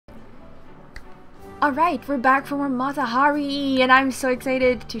Alright, we're back from our Mata Hari, and I'm so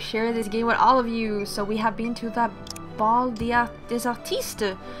excited to share this game with all of you. So we have been to the Bal des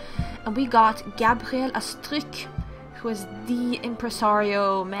Artistes, and we got Gabriel Astruc, who is the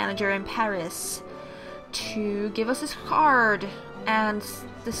impresario manager in Paris, to give us his card. And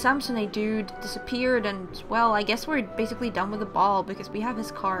the Samsonite dude disappeared, and well, I guess we're basically done with the ball because we have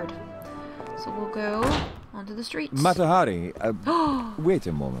his card. So we'll go onto the streets. Mata Hari, wait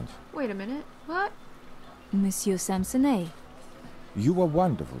a moment. Wait a minute, what? Monsieur Samsonet. You were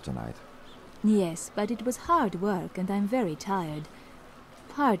wonderful tonight. Yes, but it was hard work and I'm very tired.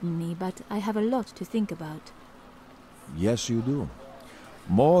 Pardon me, but I have a lot to think about. Yes, you do.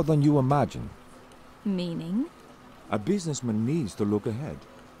 More than you imagine. Meaning? A businessman needs to look ahead.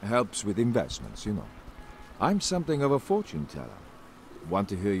 Helps with investments, you know. I'm something of a fortune teller. Want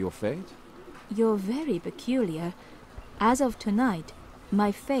to hear your fate? You're very peculiar. As of tonight,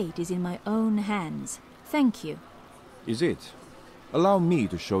 my fate is in my own hands. Thank you. Is it? Allow me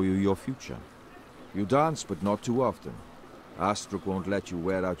to show you your future. You dance, but not too often. Astruc won't let you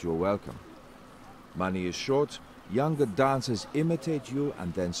wear out your welcome. Money is short, younger dancers imitate you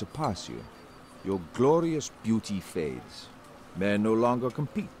and then surpass you. Your glorious beauty fades. Men no longer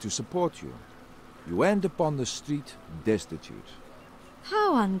compete to support you. You end up on the street, destitute.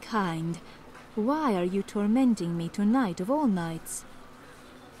 How unkind. Why are you tormenting me tonight of all nights?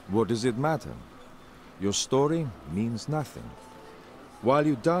 What does it matter? Your story means nothing. While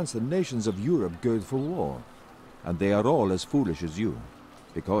you dance, the nations of Europe gird for war. And they are all as foolish as you.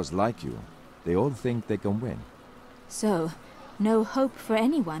 Because, like you, they all think they can win. So, no hope for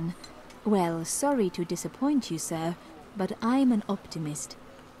anyone. Well, sorry to disappoint you, sir, but I'm an optimist.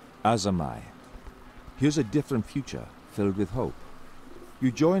 As am I. Here's a different future, filled with hope.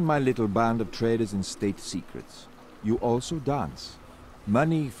 You join my little band of traders in state secrets. You also dance.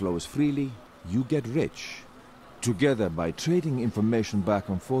 Money flows freely, you get rich. Together, by trading information back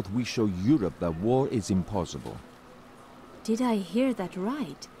and forth, we show Europe that war is impossible. Did I hear that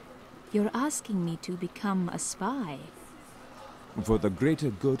right? You're asking me to become a spy. For the greater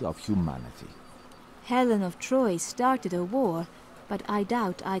good of humanity. Helen of Troy started a war, but I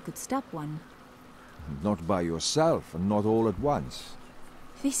doubt I could stop one. Not by yourself, and not all at once.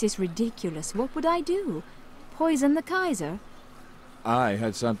 This is ridiculous. What would I do? Poison the Kaiser? I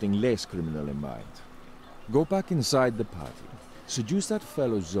had something less criminal in mind. Go back inside the party, seduce that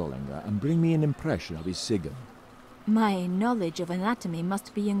fellow Zellinger, and bring me an impression of his sigil. My knowledge of anatomy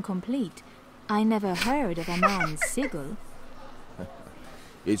must be incomplete. I never heard of a man's sigil.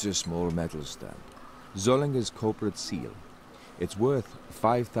 It's a small metal stamp. Zellinger's corporate seal. It's worth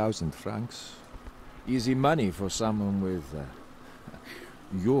 5,000 francs. Easy money for someone with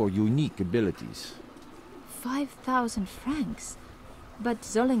your unique abilities. 5,000 francs? But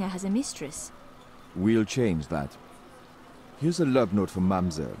Zellinger has a mistress. We'll change that. Here's a love note from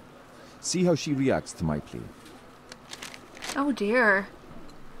Mamselle. See how she reacts to my plea. Oh dear.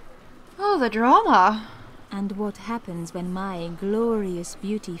 Oh, the drama. And what happens when my glorious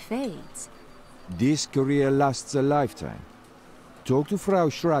beauty fades? This career lasts a lifetime. Talk to Frau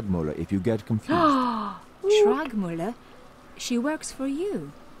Schragmuller if you get confused. Schragmuller? She works for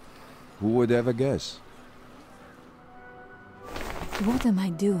you. Who would ever guess? What am I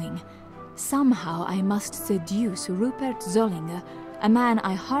doing? Somehow I must seduce Rupert Zellinger, a man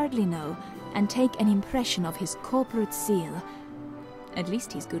I hardly know, and take an impression of his corporate seal. At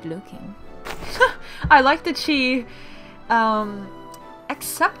least he's good looking. I like that she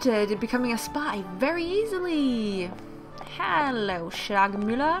accepted becoming a spy very easily. Hello,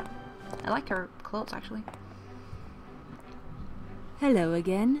 Schragmuller. I like her clothes, actually. Hello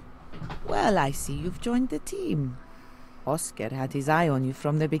again. Well, I see you've joined the team. Oscar had his eye on you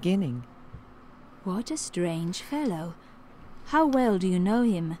from the beginning. What a strange fellow. How well do you know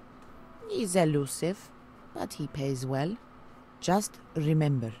him? He's elusive, but he pays well. Just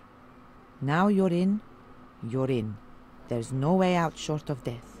remember, now you're in, you're in. There's no way out short of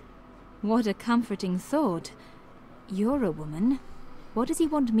death. What a comforting thought. You're a woman. What does he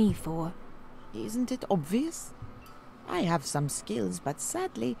want me for? Isn't it obvious? I have some skills, but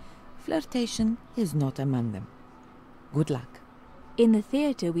sadly, flirtation is not among them. Good luck. In the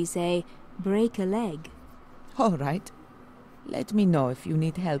theatre we say, break a leg. All right. Let me know if you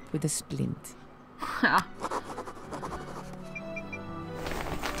need help with a splint.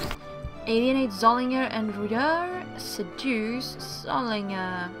 Alienate Zellinger and Ruder, seduce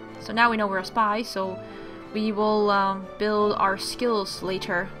Zellinger. So now we know we're a spy, so we will build our skills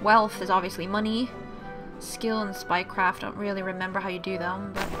later. Wealth is obviously money. Skill and spycraft, don't really remember how you do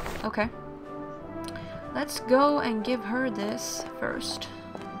them, but okay. Let's go and give her this first.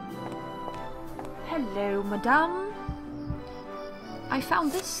 Hello, madame. I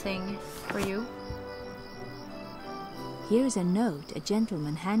found this thing for you. Here's a note a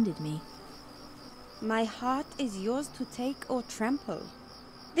gentleman handed me. My heart is yours to take or trample.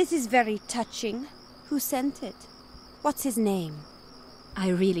 This is very touching. Who sent it? What's his name?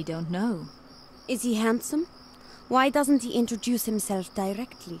 I really don't know. Is he handsome? Why doesn't he introduce himself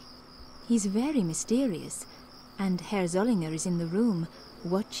directly? He's very mysterious, and Herr Zellinger is in the room,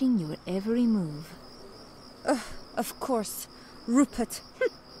 watching your every move. Of course. Rupert.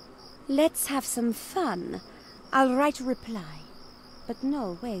 Let's have some fun. I'll write a reply. But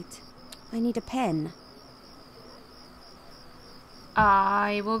no, wait. I need a pen.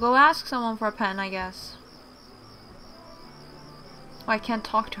 I will go ask someone for a pen, I guess. Oh, I can't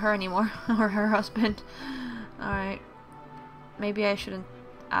talk to her anymore, or her husband. Alright. Maybe I shouldn't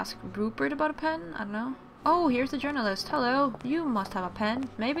ask Rupert about a pen? I don't know. Oh, here's the journalist. Hello. You must have a pen.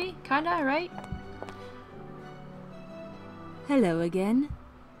 Maybe? Kinda, right? Hello again.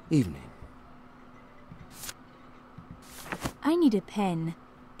 Evening. I need a pen.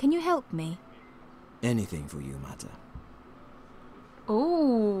 Can you help me? Anything for you, Mata.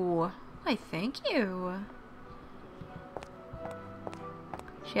 Oh, why thank you.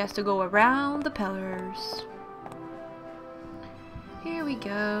 She has to go around the pillars. Here we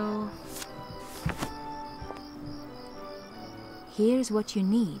go. Here's what you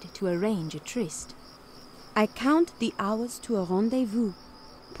need to arrange a tryst. I count the hours to a rendezvous.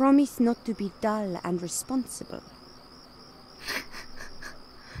 Promise not to be dull and responsible.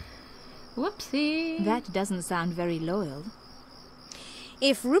 Whoopsie. That doesn't sound very loyal.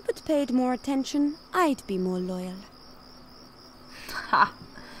 If Rupert paid more attention, I'd be more loyal. Ha.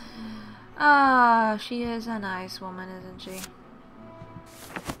 Ah, she is a nice woman, isn't she?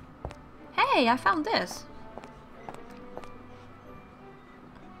 Hey, I found this.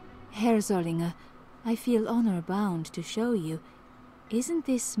 Herr Zellinger, I feel honor bound to show you. Isn't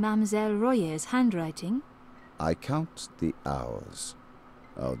this Mademoiselle Royer's handwriting? I count the hours.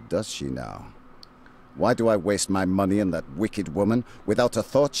 Oh, does she now? Why do I waste my money on that wicked woman? Without a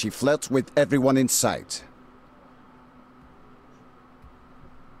thought, she flirts with everyone in sight.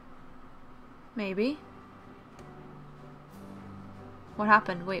 Maybe. What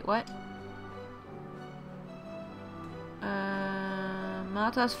happened? Wait, what?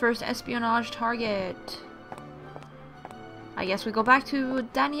 Mata's first espionage target. I guess we go back to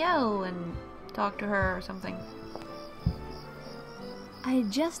Danielle and talk to her or something. I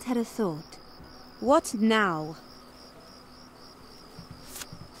just had a thought. What now?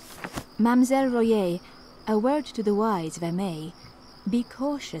 Mademoiselle Royer, a word to the wise, if I may. Be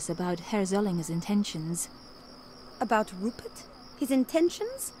cautious about Herr Zellinger's intentions. About Rupert? His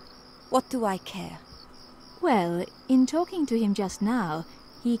intentions? What do I care? Well, in talking to him just now,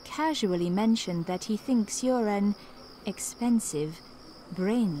 he casually mentioned that he thinks you're an expensive,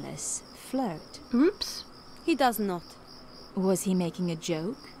 brainless flirt. Oops. He does not. Was he making a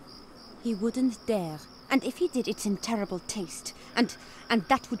joke? He wouldn't dare. And if he did, it's in terrible taste. And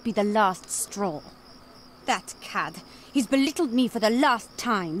that would be the last straw. That cad. He's belittled me for the last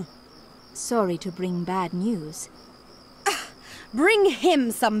time. Sorry to bring bad news. Bring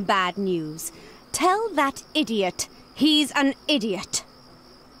him some bad news. Tell that idiot he's an idiot.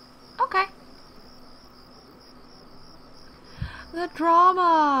 Okay. The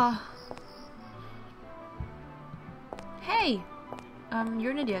drama. Hey,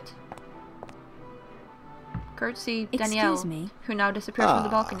 you're an idiot. Courtesy Danielle, Excuse me? who now disappeared from the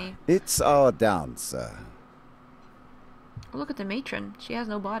balcony. It's our dancer. Oh, look at the matron. She has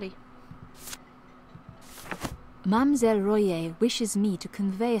no body. Mademoiselle Royer wishes me to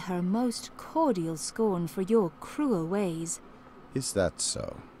convey her most cordial scorn for your cruel ways. Is that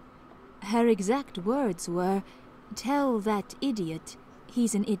so? Her exact words were, "Tell that idiot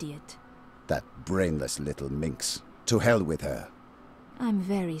he's an idiot." That brainless little minx. To hell with her. I'm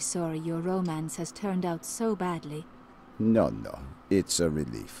very sorry your romance has turned out so badly. No, it's a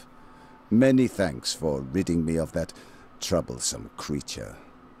relief. Many thanks for ridding me of that troublesome creature.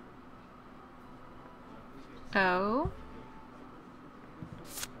 Oh?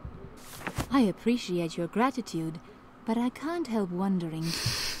 I appreciate your gratitude, but I can't help wondering,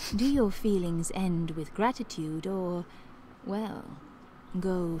 do your feelings end with gratitude or, well,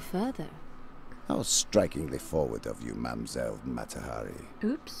 go further? How strikingly forward of you, Mademoiselle Matahari.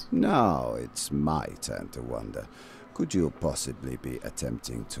 Oops. Now it's my turn to wonder. Could you possibly be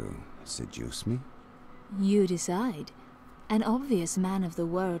attempting to seduce me? You decide. An obvious man of the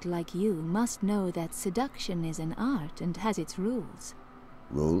world like you must know that seduction is an art and has its rules.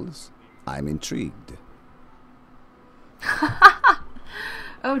 Rules? I'm intrigued.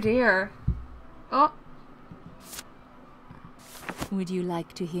 Oh dear. Oh! Would you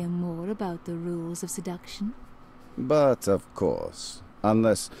like to hear more about the rules of seduction? But of course,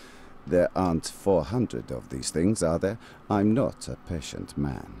 unless there aren't 400 of these things, are there? I'm not a patient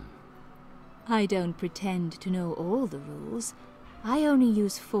man. I don't pretend to know all the rules. I only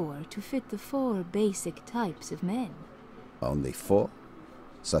use 4 to fit the 4 basic types of men. Only 4?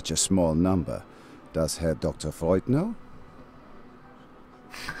 Such a small number. Does Herr Dr. Freud know?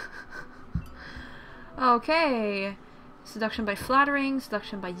 Okay. Seduction by flattering,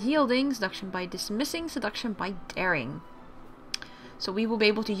 seduction by yielding, seduction by dismissing, seduction by daring. So we will be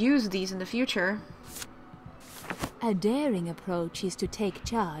able to use these in the future. A daring approach is to take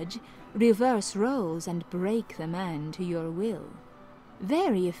charge, reverse roles, and break the man to your will.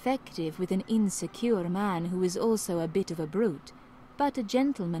 Very effective with an insecure man who is also a bit of a brute, but a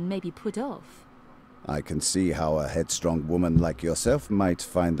gentleman may be put off. I can see how a headstrong woman like yourself might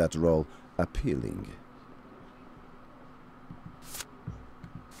find that role appealing.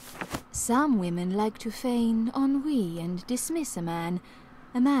 Some women like to feign ennui and dismiss a man.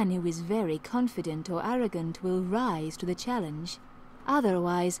 A man who is very confident or arrogant will rise to the challenge.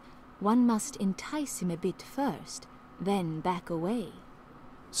 Otherwise, one must entice him a bit first, then back away.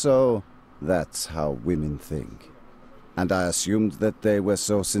 So, that's how women think. And I assumed that they were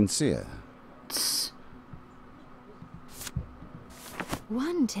so sincere. Tss.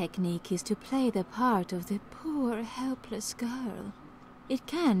 One technique is to play the part of the poor, helpless girl. It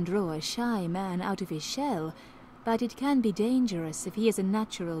can draw a shy man out of his shell, but it can be dangerous if he is a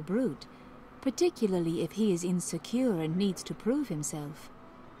natural brute, particularly if he is insecure and needs to prove himself.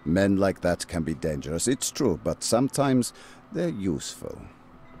 Men like that can be dangerous, it's true, but sometimes they're useful.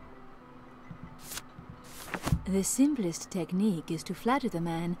 The simplest technique is to flatter the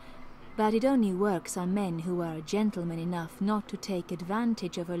man, but it only works on men who are gentlemen enough not to take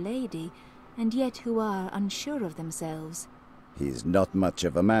advantage of a lady, and yet who are unsure of themselves. He's not much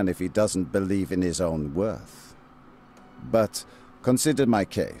of a man if he doesn't believe in his own worth. But consider my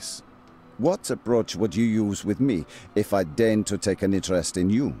case. What approach would you use with me if I deigned to take an interest in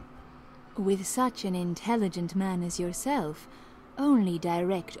you? With such an intelligent man as yourself, only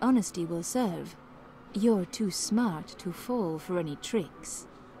direct honesty will serve. You're too smart to fall for any tricks.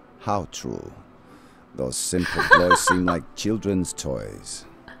 How true. Those simple boys seem like children's toys.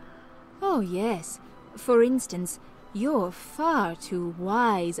 Oh, yes. For instance, you're far too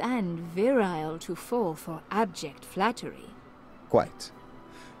wise and virile to fall for abject flattery. Quite.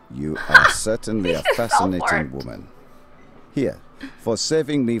 You are certainly a fascinating Self-work. woman. Here, for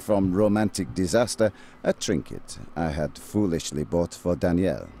saving me from romantic disaster, a trinket I had foolishly bought for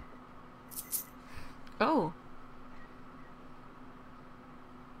Danielle. Oh.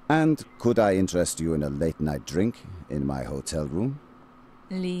 And could I interest you in a late-night drink in my hotel room?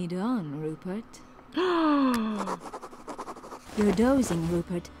 Lead on, Rupert. You're dozing,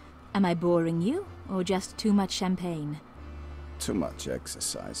 Rupert. Am I boring you, or just too much champagne? Too much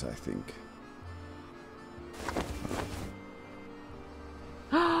exercise, I think.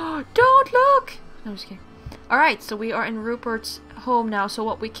 Don't look! No, I'm just kidding. Alright, so we are in Rupert's home now, so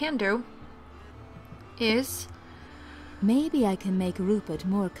what we can do is... Maybe I can make Rupert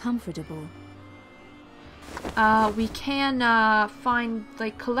more comfortable. we can find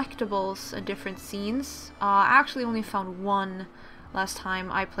like collectibles at different scenes. I actually only found one last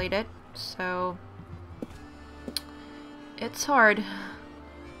time I played it, so it's hard.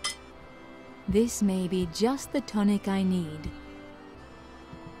 This may be just the tonic I need.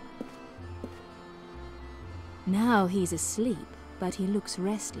 Now he's asleep, but he looks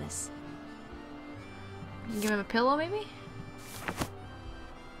restless. You can give him a pillow, maybe?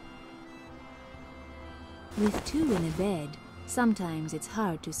 With 2 in a bed, sometimes it's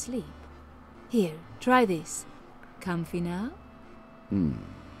hard to sleep. Here, try this. Comfy now?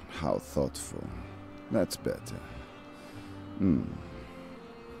 How thoughtful. That's better.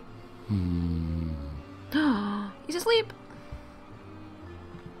 He's asleep!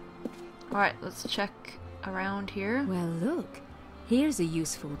 Alright, let's check around here. Well, look. Here's a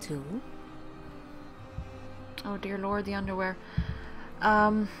useful tool. Oh dear lord, the underwear.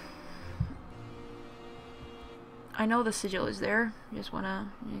 I know the sigil is there. You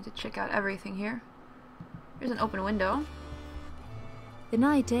need to check out everything here. There's an open window. The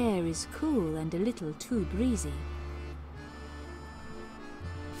night air is cool and a little too breezy.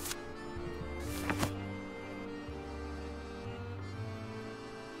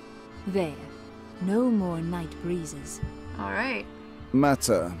 There. No more night breezes. Alright.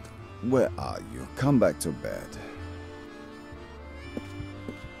 Matter, where are you? Come back to bed.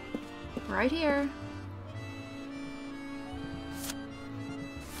 Right here.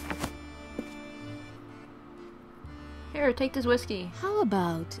 Here, take this whiskey. How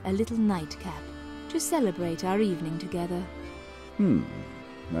about a little nightcap to celebrate our evening together?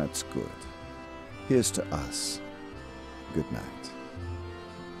 That's good. Here's to us. Good night.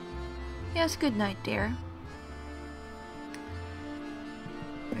 Yes, good night, dear.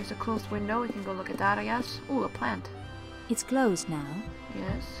 There's a closed window. We can go look at that, I guess. Ooh, a plant. It's closed now.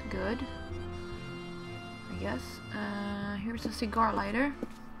 Yes, good. I guess. Here's a cigar lighter.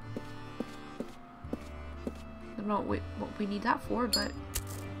 I don't know what we need that for, but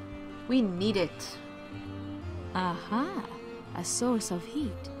we need it. Aha! A source of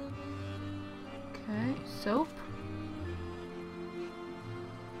heat. Okay, soap.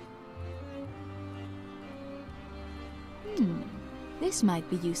 This might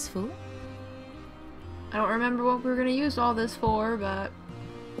be useful. I don't remember what we were gonna use all this for, but...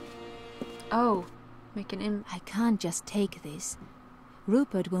 Oh, make an I can't just take this.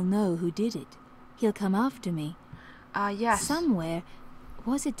 Rupert will know who did it. He'll come after me. Yes. Somewhere,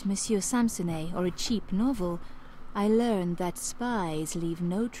 was it Monsieur Samsonet or a cheap novel, I learned that spies leave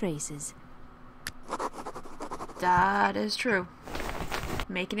no traces. That is true.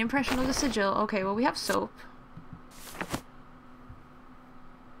 Make an impression of the sigil. Okay, well we have soap.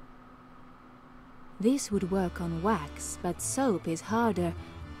 This would work on wax, but soap is harder.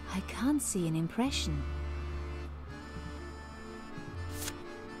 I can't see an impression.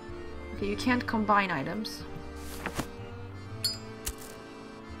 Okay, you can't combine items.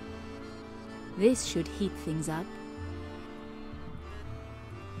 This should heat things up.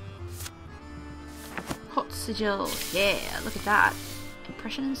 Hot sigil. Yeah, look at that.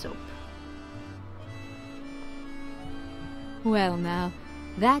 Impression and soap. Well now,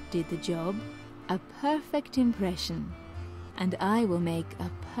 that did the job. A perfect impression. And I will make a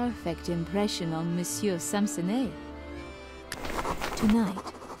perfect impression on Monsieur Samsonet.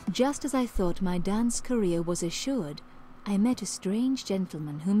 Tonight, just as I thought my dance career was assured, I met a strange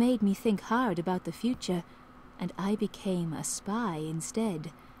gentleman who made me think hard about the future, and I became a spy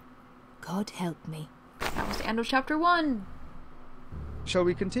instead. God help me. That was the end of chapter 1. Shall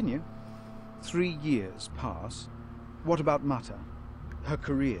we continue? 3 years pass. What about Mata? Her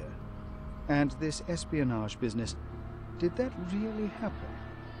career? And this espionage business? Did that really happen?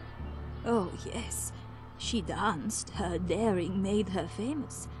 Oh, yes. She danced. Her daring made her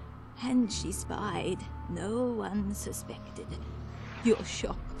famous. And she spied. No one suspected. You're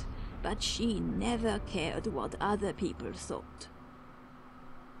shocked, but she never cared what other people thought.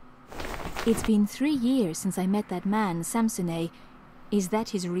 It's been 3 years since I met that man, Samsonet. Is that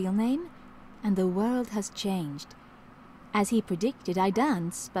his real name? And the world has changed. As he predicted, I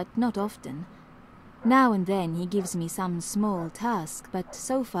dance, but not often. Now and then he gives me some small task, but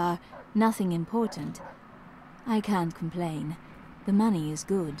so far, nothing important. I can't complain. The money is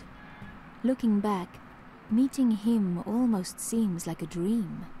good. Looking back, meeting him almost seems like a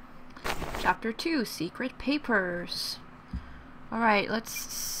dream. Chapter 2, Secret Papers. Alright, let's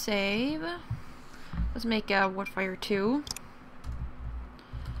save. Let's make a Wardfire 2.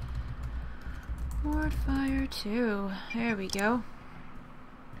 Wardfire 2. There we go.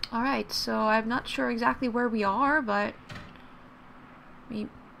 Alright, so I'm not sure exactly where we are, but I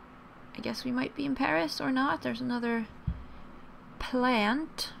guess we might be in Paris or not. There's another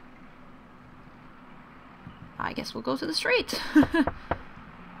plant. I guess we'll go to the street.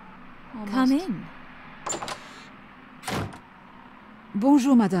 Come in.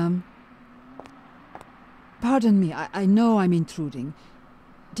 Bonjour, madame. Pardon me, I know I'm intruding.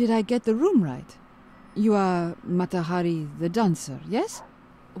 Did I get the room right? You are Mata Hari the dancer, yes?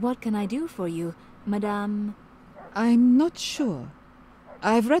 What can I do for you, Madame? I'm not sure.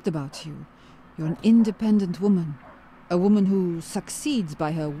 I've read about you. You're an independent woman. A woman who succeeds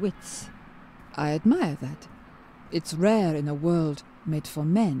by her wits. I admire that. It's rare in a world made for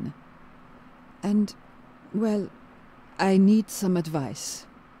men. And, well, I need some advice.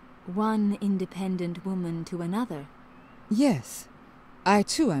 One independent woman to another? Yes. I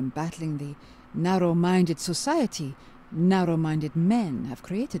too am battling the narrow-minded society narrow-minded men have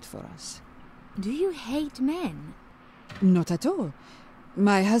created for us. Do you hate men? Not at all.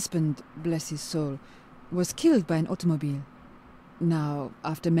 My husband, bless his soul, was killed by an automobile. Now,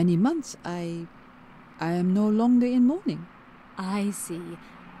 after many months, I am no longer in mourning. I see.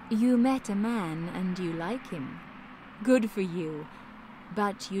 You met a man and you like him. Good for you.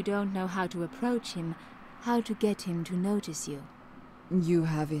 But you don't know how to approach him, how to get him to notice you. You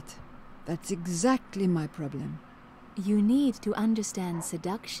have it. That's exactly my problem. You need to understand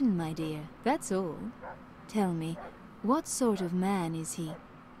seduction, my dear. That's all. Tell me, what sort of man is he?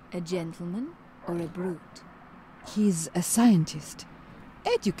 A gentleman or a brute? He's a scientist.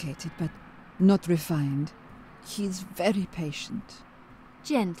 Educated, but not refined. He's very patient.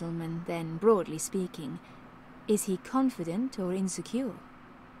 Gentleman, then, broadly speaking. Is he confident or insecure?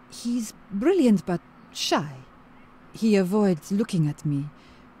 He's brilliant but shy. He avoids looking at me,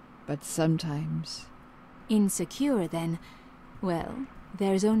 but sometimes... Insecure, then? Well,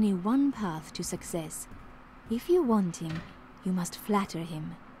 there's only one path to success. If you want him, you must flatter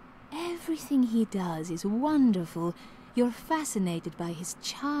him. Everything he does is wonderful. You're fascinated by his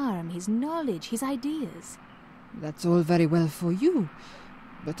charm, his knowledge, his ideas. That's all very well for you,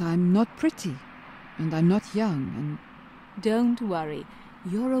 but I'm not pretty, and I'm not young, and... Don't worry.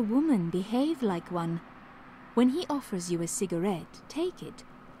 You're a woman. Behave like one. When he offers you a cigarette, take it.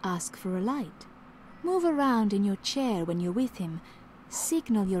 Ask for a light. Move around in your chair when you're with him.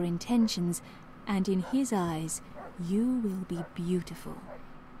 Signal your intentions, and in his eyes, you will be beautiful.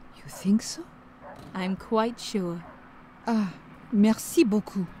 You think so? I'm quite sure. Ah, merci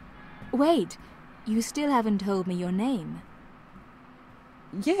beaucoup. Wait, you still haven't told me your name.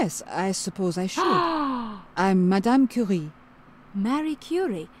 Yes, I suppose I should. I'm Madame Curie. Marie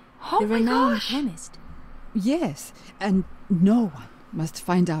Curie, Oh the my renowned gosh. chemist. Yes, and no one must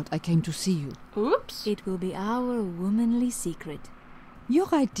find out I came to see you. Oops. It will be our womanly secret.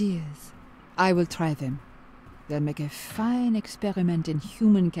 Your ideas, I will try them. They'll make a fine experiment in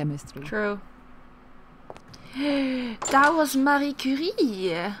human chemistry. True. That was Marie Curie.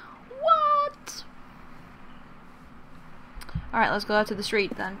 What? Alright, let's go out to the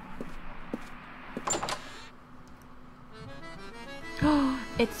street then.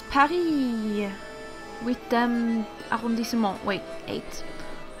 It's Paris. 8e arrondissement. Wait, 8.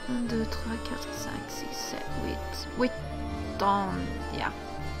 1, 2, 3, 4, 5, 6, 7, 8. 8. Yeah.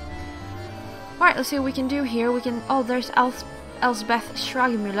 Alright, let's see what we can do here. We can... Oh, there's Elsbeth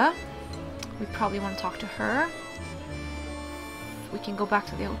Schragemüller. We probably want to talk to her. We can go back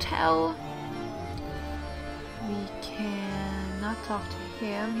to the hotel. We can not talk to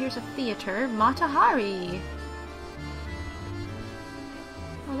him. Here's a theater. Mata Hari.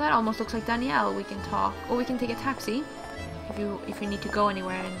 Well, that almost looks like Danielle. We can talk, or we can take a taxi if you need to go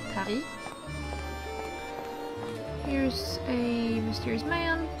anywhere in Paris. Here's a mysterious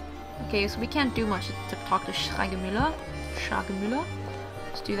man. Okay, so we can't do much to talk to Schragemüller.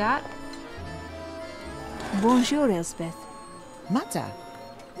 Let's do that. Bonjour, Elsbeth. Mata,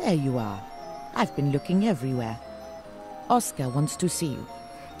 there you are. I've been looking everywhere. Oscar wants to see you.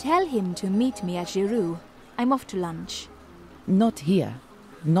 Tell him to meet me at Giroux. I'm off to lunch. Not here.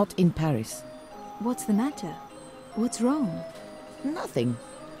 Not in Paris. What's the matter? What's wrong? Nothing.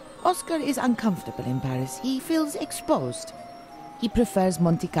 Oscar is uncomfortable in Paris. He feels exposed. He prefers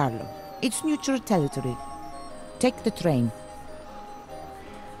Monte Carlo. It's neutral territory. Take the train.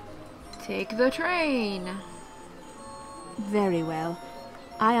 Take the train. Very well.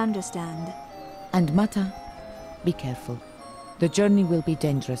 I understand. And Mata, be careful. The journey will be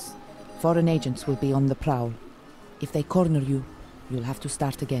dangerous. Foreign agents will be on the prowl. If they corner you, you'll have to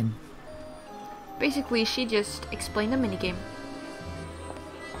start again. Basically, she just explained the minigame.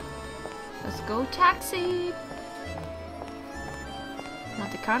 Let's go taxi.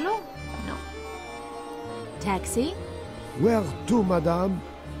 Monte Carlo? No. Taxi? Where to, madame?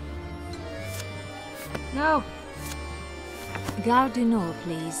 No. Gare du Nord,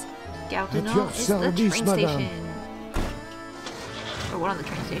 please. Gare du At Nord your is the service, train madame. station. Or one of the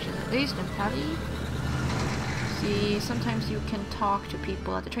train stations, at least, in Paris. See, sometimes you can talk to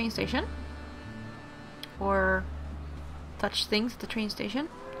people at the train station. Or touch things at the train station.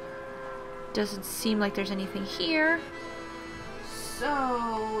 Doesn't seem like there's anything here.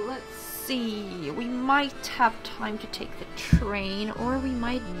 So, let's see. We might have time to take the train, or we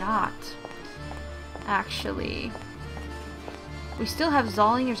might not. Actually. We still have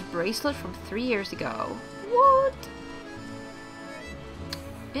Zellinger's bracelet from 3 years ago. What?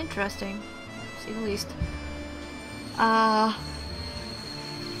 Interesting, to say the least.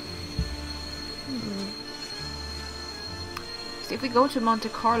 See, if we go to Monte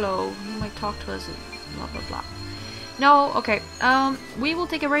Carlo, he might talk to us, blah blah blah. No, okay, we will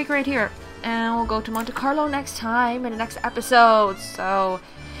take a break right here, and we'll go to Monte Carlo next time in the next episode, so...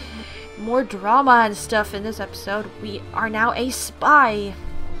 More drama and stuff in this episode. We are now a spy,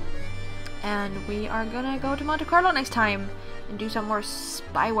 and we are gonna go to Monte Carlo next time and do some more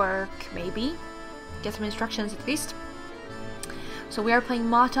spy work, maybe get some instructions at least. So we are playing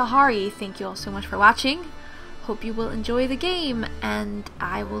Mata Hari. Thank you all so much for watching. Hope you will enjoy the game, and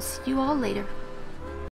I will see you all later.